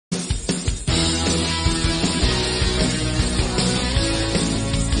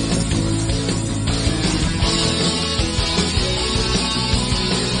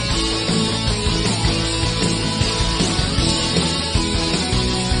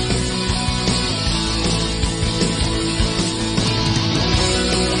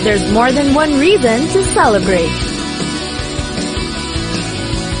there's more than one reason to celebrate.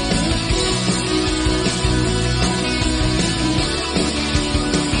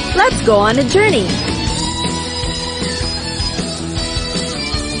 Let's go on a journey.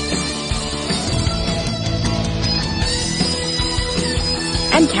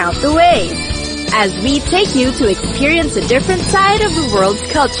 And count the ways as we take you to experience a different side of the world's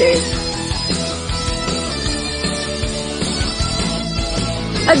cultures.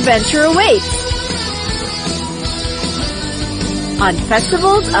 Adventure awaits on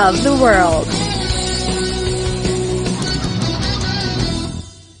Festivals of the World.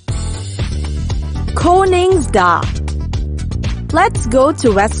 Koningsdag. Let's go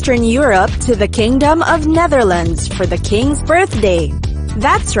to Western Europe to the Kingdom of Netherlands for the King's birthday.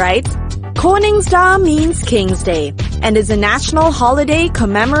 That's right, Koningsdag means King's Day and is a national holiday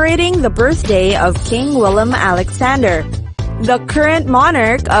commemorating the birthday of King Willem-Alexander, the current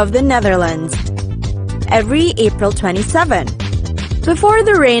monarch of the Netherlands, every April 27. Before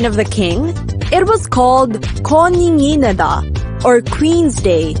the reign of the king, it was called Koninginnedag, or Queen's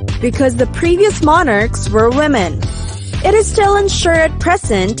Day, because the previous monarchs were women. It is still unsure at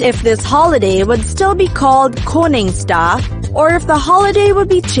present if this holiday would still be called Koningsdag, or if the holiday would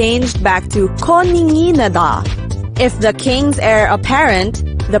be changed back to Koninginnedag, if the king's heir apparent,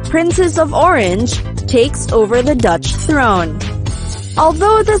 the Princess of Orange, takes over the Dutch throne.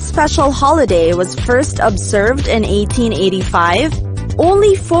 Although this special holiday was first observed in 1885,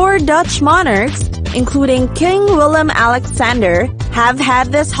 only 4 Dutch monarchs, including King Willem-Alexander, have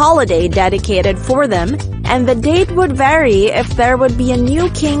had this holiday dedicated for them, and the date would vary if there would be a new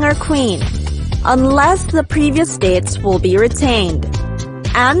king or queen, unless the previous dates will be retained.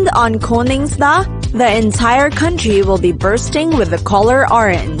 And on Koningsdag, the entire country will be bursting with the color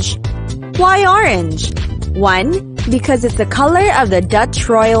orange. Why orange? 1, because it's the color of the Dutch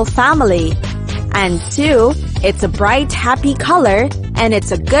royal family. And 2, it's a bright, happy color, and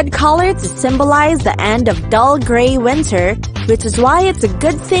it's a good color to symbolize the end of dull gray winter, which is why it's a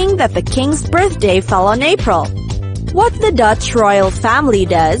good thing that the king's birthday fell on April. What the Dutch royal family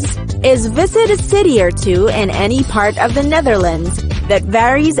does is visit a city or two in any part of the Netherlands that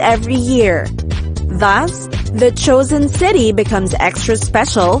varies every year. Thus, the chosen city becomes extra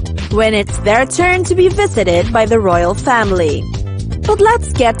special when it's their turn to be visited by the royal family. But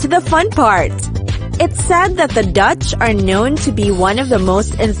let's get to the fun part. It's said that the Dutch are known to be one of the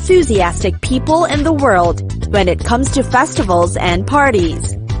most enthusiastic people in the world when it comes to festivals and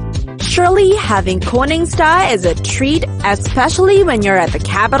parties. Surely having Koningsdag is a treat, especially when you're at the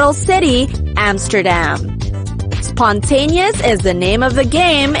capital city, Amsterdam. Spontaneous is the name of the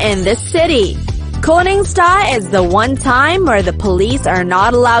game in this city. Koningsdag is the one time where the police are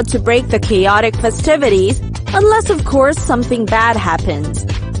not allowed to break the chaotic festivities, unless of course something bad happens.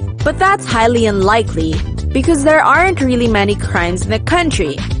 But that's highly unlikely, because there aren't really many crimes in the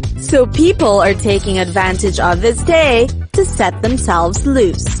country. So people are taking advantage of this day to set themselves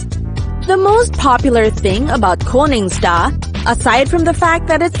loose. The most popular thing about Koningsdag, aside from the fact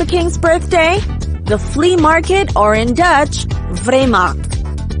that it's the king's birthday, the flea market, or in Dutch, Vrijmarkt.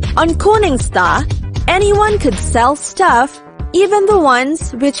 On Koningsdag, anyone could sell stuff, even the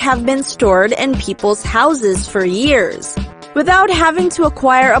ones which have been stored in people's houses for years, without having to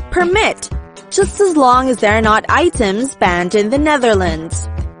acquire a permit, just as long as they're not items banned in the Netherlands.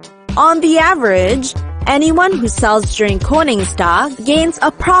 On the average, anyone who sells during Koningsdag gains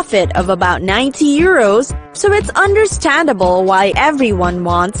a profit of about 90 euros, so it's understandable why everyone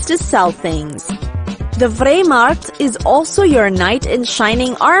wants to sell things. The Vrijmarkt is also your knight in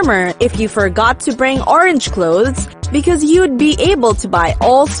shining armor if you forgot to bring orange clothes, because you'd be able to buy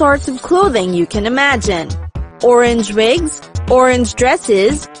all sorts of clothing you can imagine. Orange wigs, orange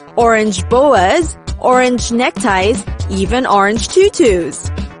dresses, orange boas, orange neckties, even orange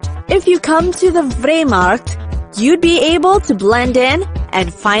tutus. If you come to the Vrijmarkt, you'd be able to blend in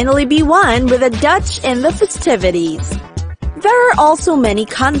and finally be one with the Dutch in the festivities. There are also many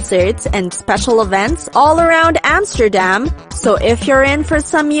concerts and special events all around Amsterdam, so if you're in for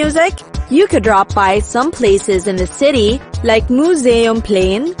some music, you could drop by some places in the city like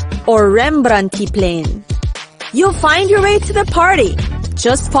Museumplein or Rembrandtplein. You'll find your way to the party.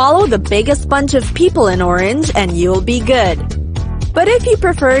 Just follow the biggest bunch of people in orange and you'll be good. But if you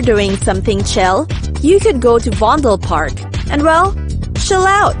prefer doing something chill, you could go to Vondelpark and, well, chill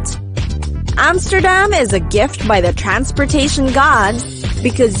out. Amsterdam is a gift by the transportation gods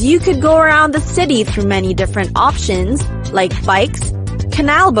because you could go around the city through many different options like bikes,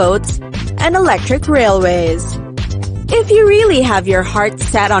 canal boats, and electric railways. If you really have your heart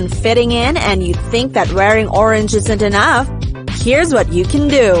set on fitting in and you think that wearing orange isn't enough, here's what you can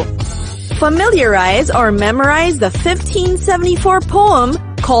do. Familiarize or memorize the 1574 poem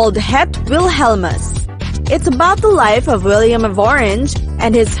called Het Wilhelmus. It's about the life of William of Orange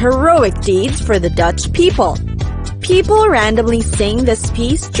and his heroic deeds for the Dutch people. People randomly sing this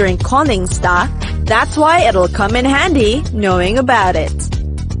piece during Koningsdag. That's why it'll come in handy knowing about it.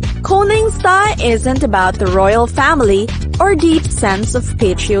 Koningsdag isn't about the royal family or deep sense of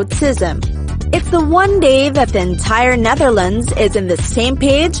patriotism. It's the one day that the entire Netherlands is in the same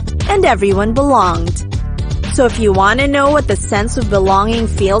page and everyone belonged. So if you want to know what the sense of belonging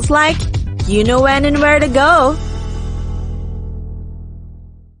feels like, you know when and where to go.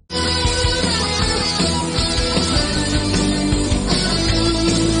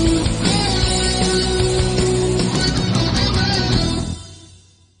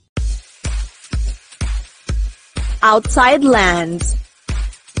 Outside lands.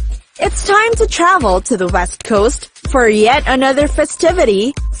 It's time to travel to the West Coast for yet another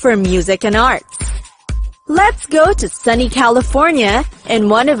festivity for music and arts. Let's go to sunny California in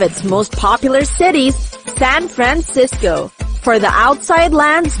one of its most popular cities, San Francisco, for the Outside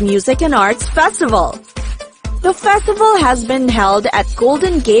Lands Music and Arts Festival. The festival has been held at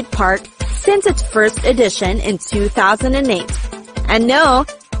Golden Gate Park since its first edition in 2008. And no,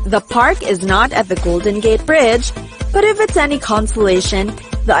 the park is not at the Golden Gate Bridge, but if it's any consolation,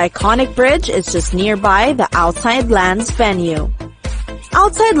 the iconic bridge is just nearby the Outside Lands venue.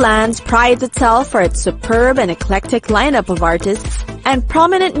 Outside Lands prides itself for its superb and eclectic lineup of artists, and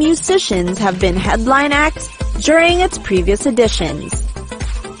prominent musicians have been headline acts during its previous editions.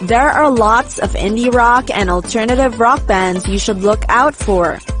 There are lots of indie rock and alternative rock bands you should look out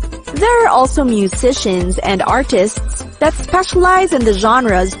for. There are also musicians and artists that specialize in the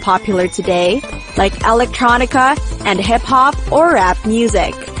genres popular today, like electronica and hip-hop or rap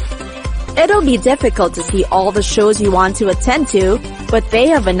music. It'll be difficult to see all the shows you want to attend to, but they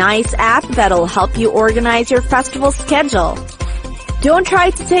have a nice app that'll help you organize your festival schedule. Don't try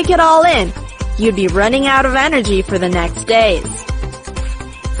to take it all in. You'd be running out of energy for the next days.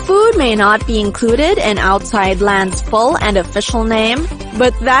 Food may not be included in Outside Lands' full and official name,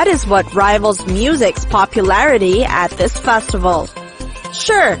 but that is what rivals music's popularity at this festival.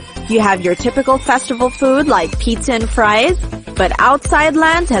 Sure, you have your typical festival food like pizza and fries, but Outside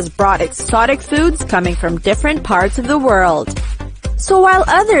Lands has brought exotic foods coming from different parts of the world. So while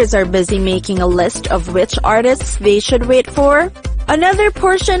others are busy making a list of which artists they should wait for, another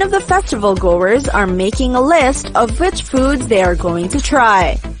portion of the festival goers are making a list of which foods they are going to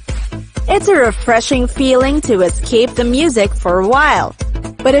try. It's a refreshing feeling to escape the music for a while.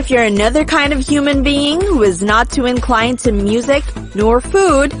 But if you're another kind of human being who is not too inclined to music nor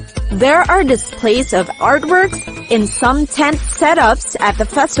food, there are displays of artworks in some tent setups at the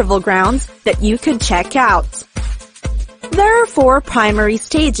festival grounds that you could check out. There are 4 primary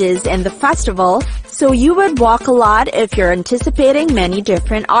stages in the festival, so you would walk a lot if you're anticipating many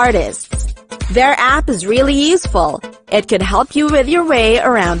different artists. Their app is really useful. It could help you with your way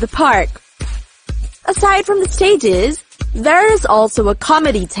around the park. Aside from the stages, there is also a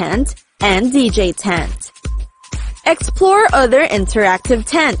comedy tent and DJ tent. Explore other interactive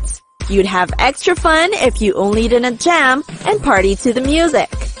tents. You'd have extra fun if you only didn't jam and party to the music.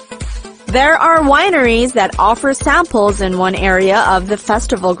 There are wineries that offer samples in one area of the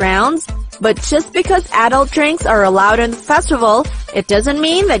festival grounds, but just because adult drinks are allowed in the festival, it doesn't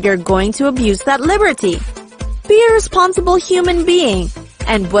mean that you're going to abuse that liberty. Be a responsible human being.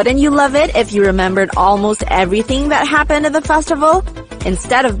 And wouldn't you love it if you remembered almost everything that happened at the festival?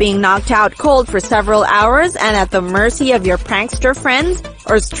 Instead of being knocked out cold for several hours and at the mercy of your prankster friends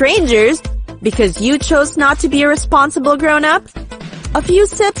or strangers because you chose not to be a responsible grown-up? A few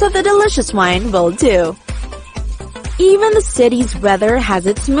sips of the delicious wine will do. Even the city's weather has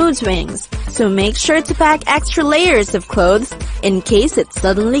its mood swings, so make sure to pack extra layers of clothes in case it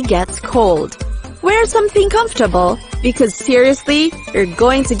suddenly gets cold. Wear something comfortable, because seriously, you're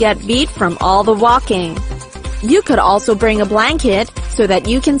going to get beat from all the walking. You could also bring a blanket so that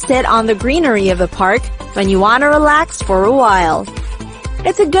you can sit on the greenery of the park when you want to relax for a while.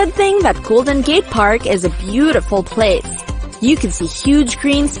 It's a good thing that Golden Gate Park is a beautiful place. You can see huge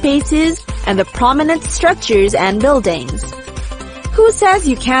green spaces and the prominent structures and buildings. Who says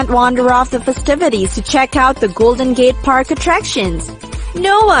you can't wander off the festivities to check out the Golden Gate Park attractions?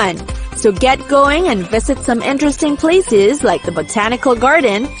 No one! So get going and visit some interesting places like the Botanical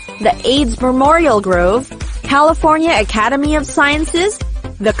Garden, the AIDS Memorial Grove, California Academy of Sciences,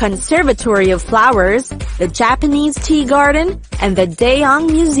 the Conservatory of Flowers, the Japanese Tea Garden, and the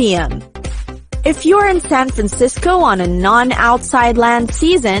Daeyoung Museum. If you're in San Francisco on a non-Outside Land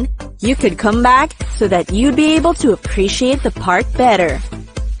season, You could come back so that you'd be able to appreciate the park better.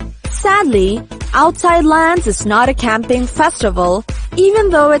 Sadly, Outside Lands is not a camping festival, even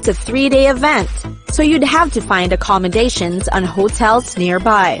though it's a 3-day event, so you'd have to find accommodations on hotels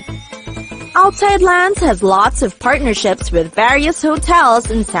nearby. Outside Lands has lots of partnerships with various hotels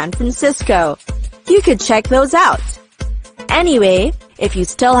in San Francisco. You could check those out. Anyway, if you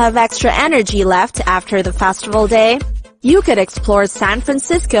still have extra energy left after the festival day, you could explore San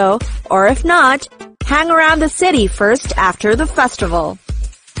Francisco, or if not, hang around the city first after the festival.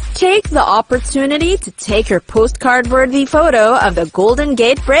 Take the opportunity to take your postcard-worthy photo of the Golden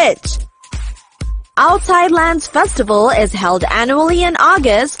Gate Bridge. Outside Lands Festival is held annually in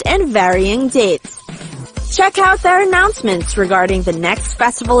August and varying dates. Check out their announcements regarding the next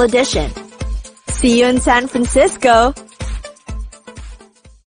festival edition. See you in San Francisco!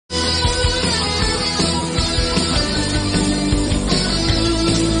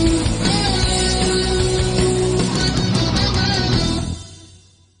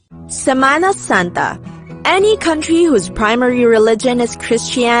 Semana Santa. Any country whose primary religion is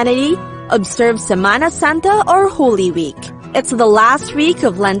Christianity observes Semana Santa or Holy Week. It's the last week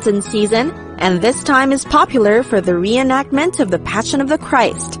of Lenten season, and this time is popular for the reenactment of the Passion of the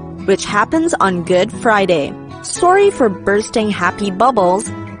Christ, which happens on Good Friday. Sorry for bursting happy bubbles,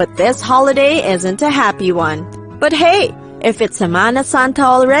 but this holiday isn't a happy one. But hey, if it's Semana Santa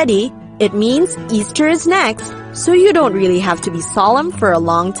already, it means Easter is next, so you don't really have to be solemn for a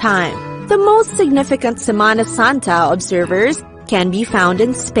long time. The most significant Semana Santa observers can be found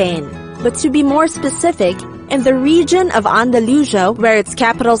in Spain. But to be more specific, in the region of Andalusia, where its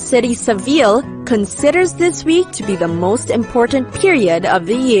capital city Seville considers this week to be the most important period of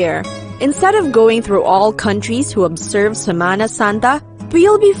the year. Instead of going through all countries who observe Semana Santa,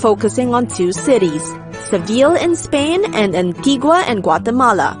 we'll be focusing on 2 cities, Seville in Spain and Antigua in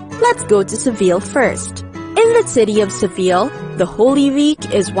Guatemala. Let's go to Seville first. In the city of Seville, the Holy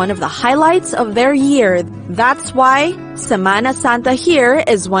Week is one of the highlights of their year. That's why Semana Santa here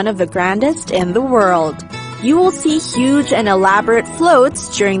is one of the grandest in the world. You will see huge and elaborate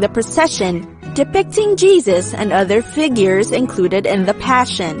floats during the procession, depicting Jesus and other figures included in the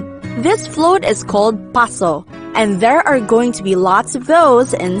Passion. This float is called Paso, and there are going to be lots of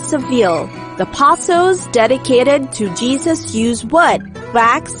those in Seville. The Pasos dedicated to Jesus use wood,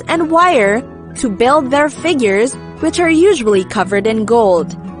 wax, and wire to build their figures, which are usually covered in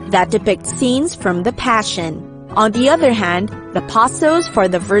gold, that depict scenes from the Passion. On the other hand, the Pasos for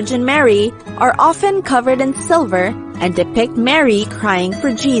the Virgin Mary are often covered in silver and depict Mary crying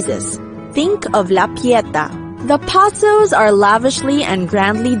for Jesus. Think of La Pieta. The Pasos are lavishly and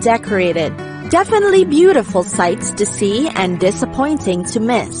grandly decorated. Definitely beautiful sights to see and disappointing to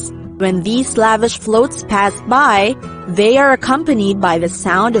miss. When these lavish floats pass by, they are accompanied by the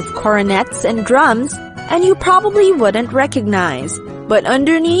sound of cornets and drums, and you probably wouldn't recognize. But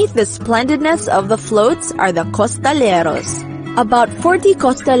underneath the splendidness of the floats are the costaleros. About 40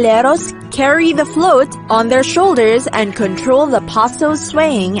 costaleros carry the float on their shoulders and control the paso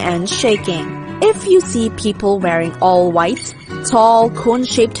swaying and shaking. If you see people wearing all white, tall,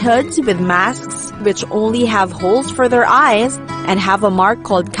 cone-shaped hoods with masks which only have holes for their eyes and have a mark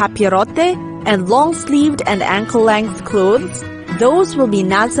called capirote, and long-sleeved and ankle-length clothes, those will be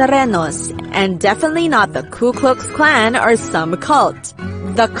Nazarenos, and definitely not the Ku Klux Klan or some cult.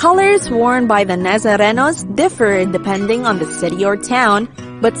 The colors worn by the Nazarenos differ depending on the city or town,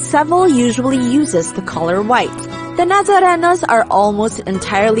 but Seville usually uses the color white. The Nazarenos are almost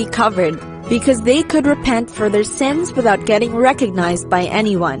entirely covered because they could repent for their sins without getting recognized by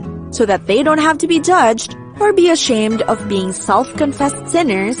anyone, so that they don't have to be judged or be ashamed of being self-confessed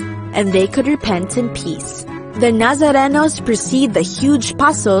sinners, and they could repent in peace. The Nazarenos precede the huge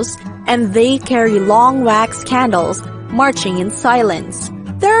pasos, and they carry long wax candles, marching in silence.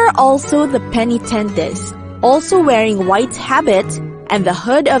 There are also the penitentes, also wearing white habits and the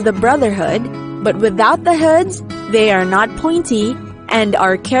hood of the Brotherhood, but without the hoods, they are not pointy and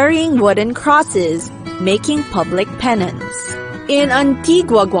are carrying wooden crosses, making public penance. In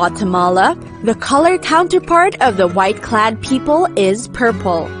Antigua, Guatemala, the color counterpart of the white-clad people is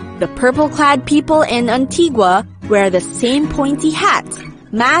purple. The purple-clad people in Antigua wear the same pointy hat,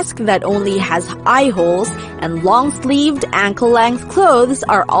 mask that only has eye holes, and long-sleeved ankle-length clothes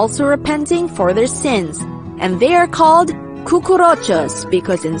are also repenting for their sins. And they are called cucurochos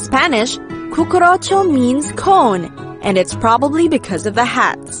because in Spanish, cucurocho means cone, and it's probably because of the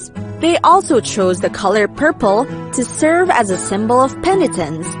hats. They also chose the color purple to serve as a symbol of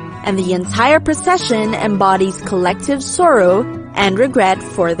penitence, and the entire procession embodies collective sorrow and regret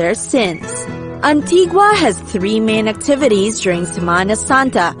for their sins. Antigua has 3 main activities during Semana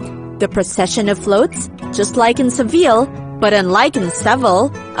Santa: The procession of floats, just like in Seville, but unlike in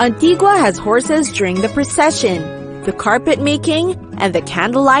Seville, Antigua has horses during the procession, the carpet making, and the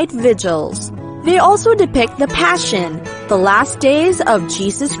candlelight vigils. They also depict the Passion, the last days of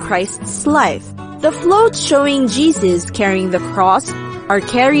Jesus Christ's life. The floats showing Jesus carrying the cross are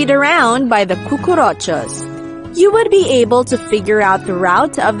carried around by the cucuruchos. You would be able to figure out the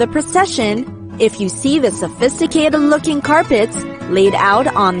route of the procession if you see the sophisticated-looking carpets laid out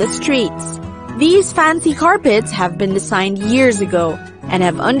on the streets. These fancy carpets have been designed years ago and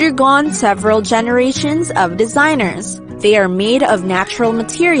have undergone several generations of designers. They are made of natural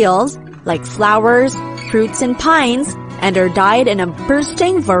materials like flowers, fruits, and pines, and are dyed in a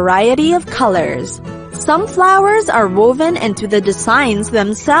bursting variety of colors. Some flowers are woven into the designs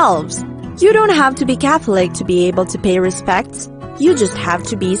themselves. You don't have to be Catholic to be able to pay respects. You just have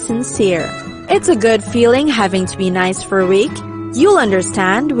to be sincere. It's a good feeling having to be nice for a week. You'll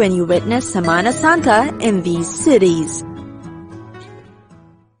understand when you witness Semana Santa in these cities.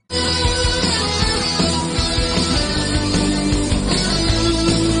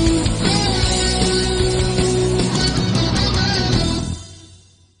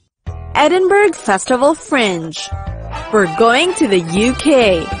 Edinburgh Festival Fringe. We're going to the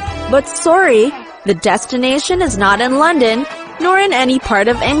UK. But sorry, the destination is not in London, nor in any part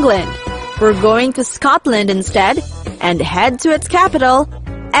of England. We're going to Scotland instead, and head to its capital,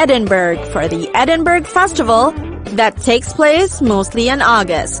 Edinburgh, for the Edinburgh Festival that takes place mostly in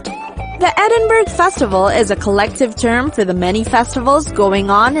August. The Edinburgh Festival is a collective term for the many festivals going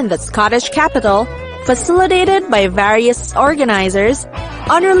on in the Scottish capital, facilitated by various organizers,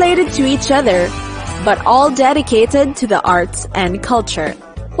 unrelated to each other, but all dedicated to the arts and culture.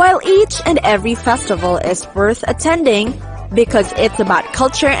 While each and every festival is worth attending because it's about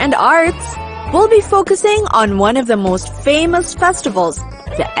culture and arts, we'll be focusing on one of the most famous festivals,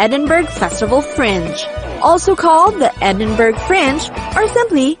 the Edinburgh Festival Fringe, also called the Edinburgh Fringe or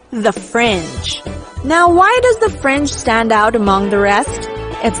simply the Fringe. Now, why does the Fringe stand out among the rest?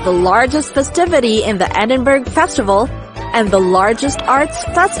 It's the largest festivity in the Edinburgh Festival and the largest arts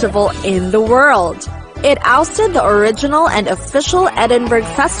festival in the world. It ousted the original and official Edinburgh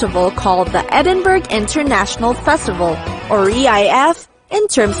Festival called the Edinburgh International Festival, or EIF, in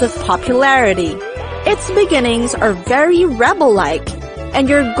terms of popularity. Its beginnings are very rebel-like, and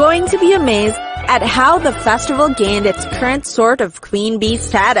you're going to be amazed at how the festival gained its current sort of queen bee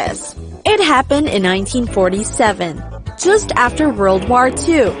status. It happened in 1947, just after World War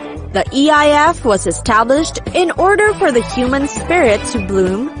II. The EIF was established in order for the human spirit to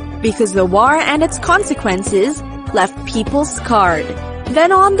bloom because the war and its consequences left people scarred.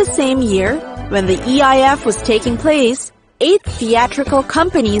 Then on the same year, when the EIF was taking place, 8 theatrical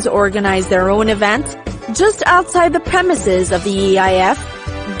companies organized their own event just outside the premises of the EIF,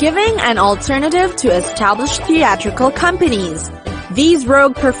 giving an alternative to established theatrical companies. These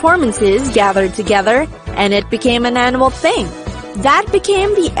rogue performances gathered together and it became an annual thing. That became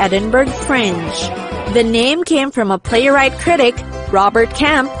the Edinburgh Fringe. The name came from a playwright-critic, Robert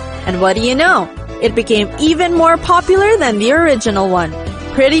Camp, and what do you know? It became even more popular than the original one.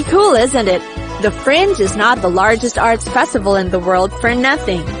 Pretty cool, isn't it? The Fringe is not the largest arts festival in the world for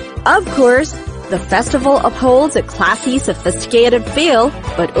nothing. Of course, the festival upholds a classy, sophisticated feel,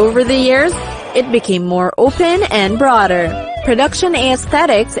 but over the years, it became more open and broader. Production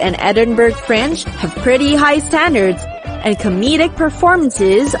aesthetics and Edinburgh Fringe have pretty high standards, and comedic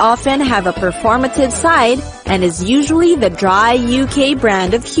performances often have a performative side and is usually the dry UK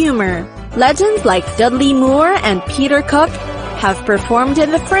brand of humor. Legends like Dudley Moore and Peter Cook have performed in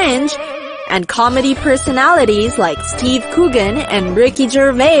the Fringe, and comedy personalities like Steve Coogan and Ricky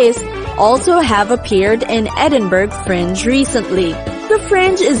Gervais also have appeared in Edinburgh Fringe recently. The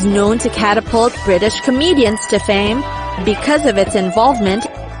Fringe is known to catapult British comedians to fame because of its involvement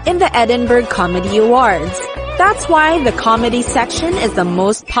in the Edinburgh Comedy Awards. That's why the comedy section is the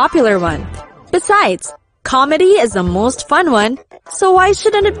most popular one. Besides, comedy is the most fun one, so why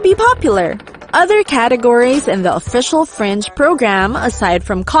shouldn't it be popular? Other categories in the official Fringe program aside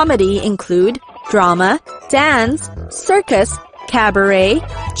from comedy include drama, dance, circus, cabaret,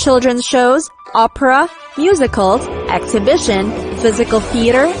 children's shows, opera, musicals, exhibition, physical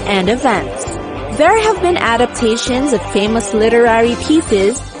theater, and events. There have been adaptations of famous literary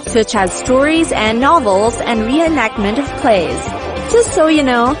pieces such as stories and novels and reenactment of plays. Just so you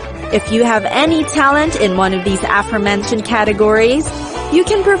know, if you have any talent in one of these aforementioned categories, you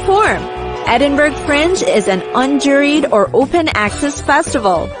can perform. Edinburgh Fringe is an unjuried or open access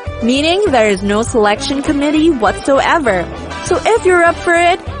festival, meaning there is no selection committee whatsoever. So if you're up for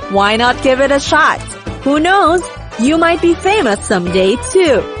it, why not give it a shot? Who knows? You might be famous someday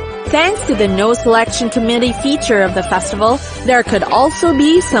too. Thanks to the no selection committee feature of the festival, there could also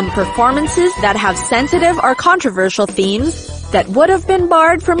be some performances that have sensitive or controversial themes that would have been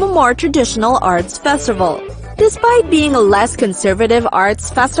barred from a more traditional arts festival. Despite being a less conservative arts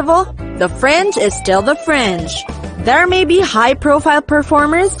festival, the Fringe is still the Fringe. There may be high-profile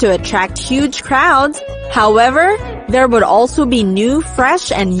performers to attract huge crowds. However, there would also be new,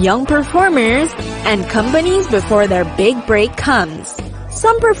 fresh, and young performers and companies before their big break comes.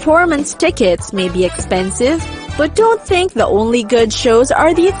 Some performance tickets may be expensive, but don't think the only good shows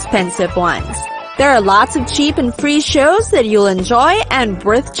are the expensive ones. There are lots of cheap and free shows that you'll enjoy and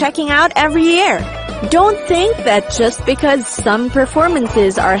worth checking out every year. Don't think that just because some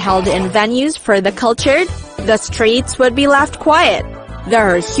performances are held in venues for the cultured, the streets would be left quiet.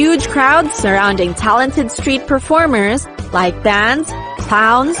 There are huge crowds surrounding talented street performers like bands,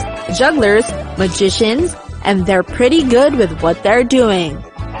 clowns, jugglers, magicians, and they're pretty good with what they're doing.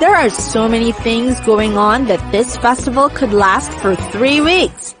 There are so many things going on that this festival could last for 3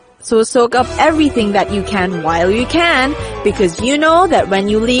 weeks. So soak up everything that you can while you can, because you know that when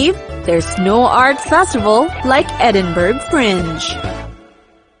you leave, there's no arts festival like Edinburgh Fringe.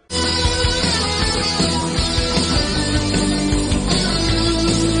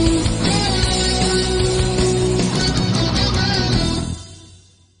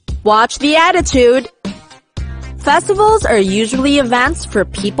 Watch the attitude. Festivals are usually events for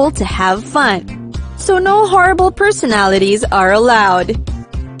people to have fun, so no horrible personalities are allowed.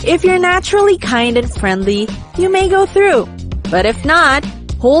 If you're naturally kind and friendly, you may go through. But if not,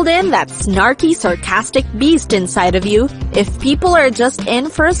 hold in that snarky, sarcastic beast inside of you if people are just in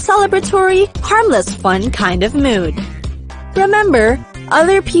for a celebratory, harmless fun kind of mood. Remember,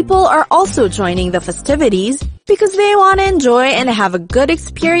 other people are also joining the festivities because they want to enjoy and have a good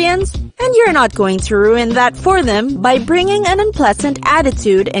experience, and you're not going to ruin that for them by bringing an unpleasant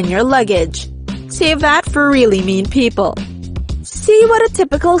attitude in your luggage. Save that for really mean people. See what a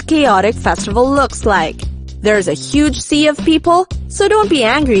typical chaotic festival looks like. There's a huge sea of people, so don't be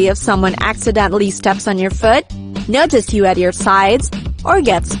angry if someone accidentally steps on your foot, notices you at your sides, or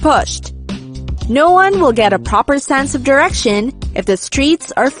gets pushed. No one will get a proper sense of direction if the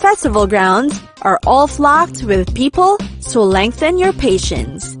streets or festival grounds are all flocked with people, so lengthen your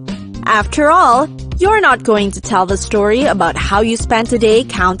patience. After all, you're not going to tell the story about how you spent a day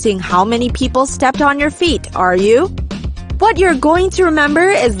counting how many people stepped on your feet, are you? What you're going to remember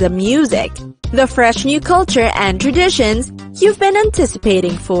is the music, the fresh new culture and traditions you've been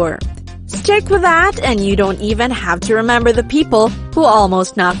anticipating for. Stick with that and you don't even have to remember the people who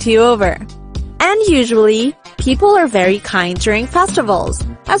almost knocked you over. And usually, people are very kind during festivals,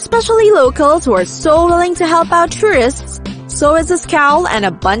 especially locals who are so willing to help out tourists. So is a scowl and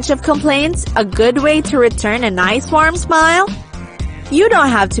a bunch of complaints a good way to return a nice warm smile? You don't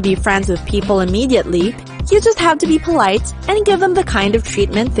have to be friends with people immediately. You just have to be polite and give them the kind of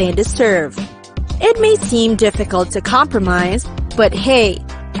treatment they deserve. It may seem difficult to compromise, but hey,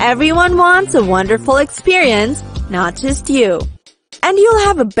 everyone wants a wonderful experience, not just you. And you'll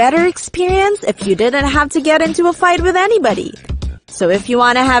have a better experience if you didn't have to get into a fight with anybody. So if you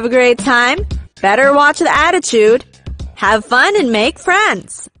want to have a great time, better watch the attitude. Have fun and make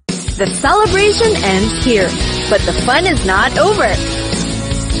friends. The celebration ends here, but the fun is not over.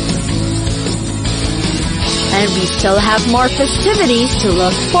 And we still have more festivities to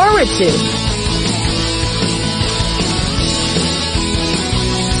look forward to.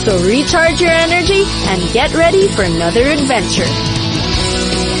 So recharge your energy and get ready for another adventure.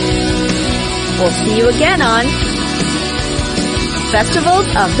 We'll see you again on Festivals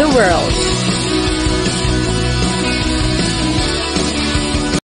of the World.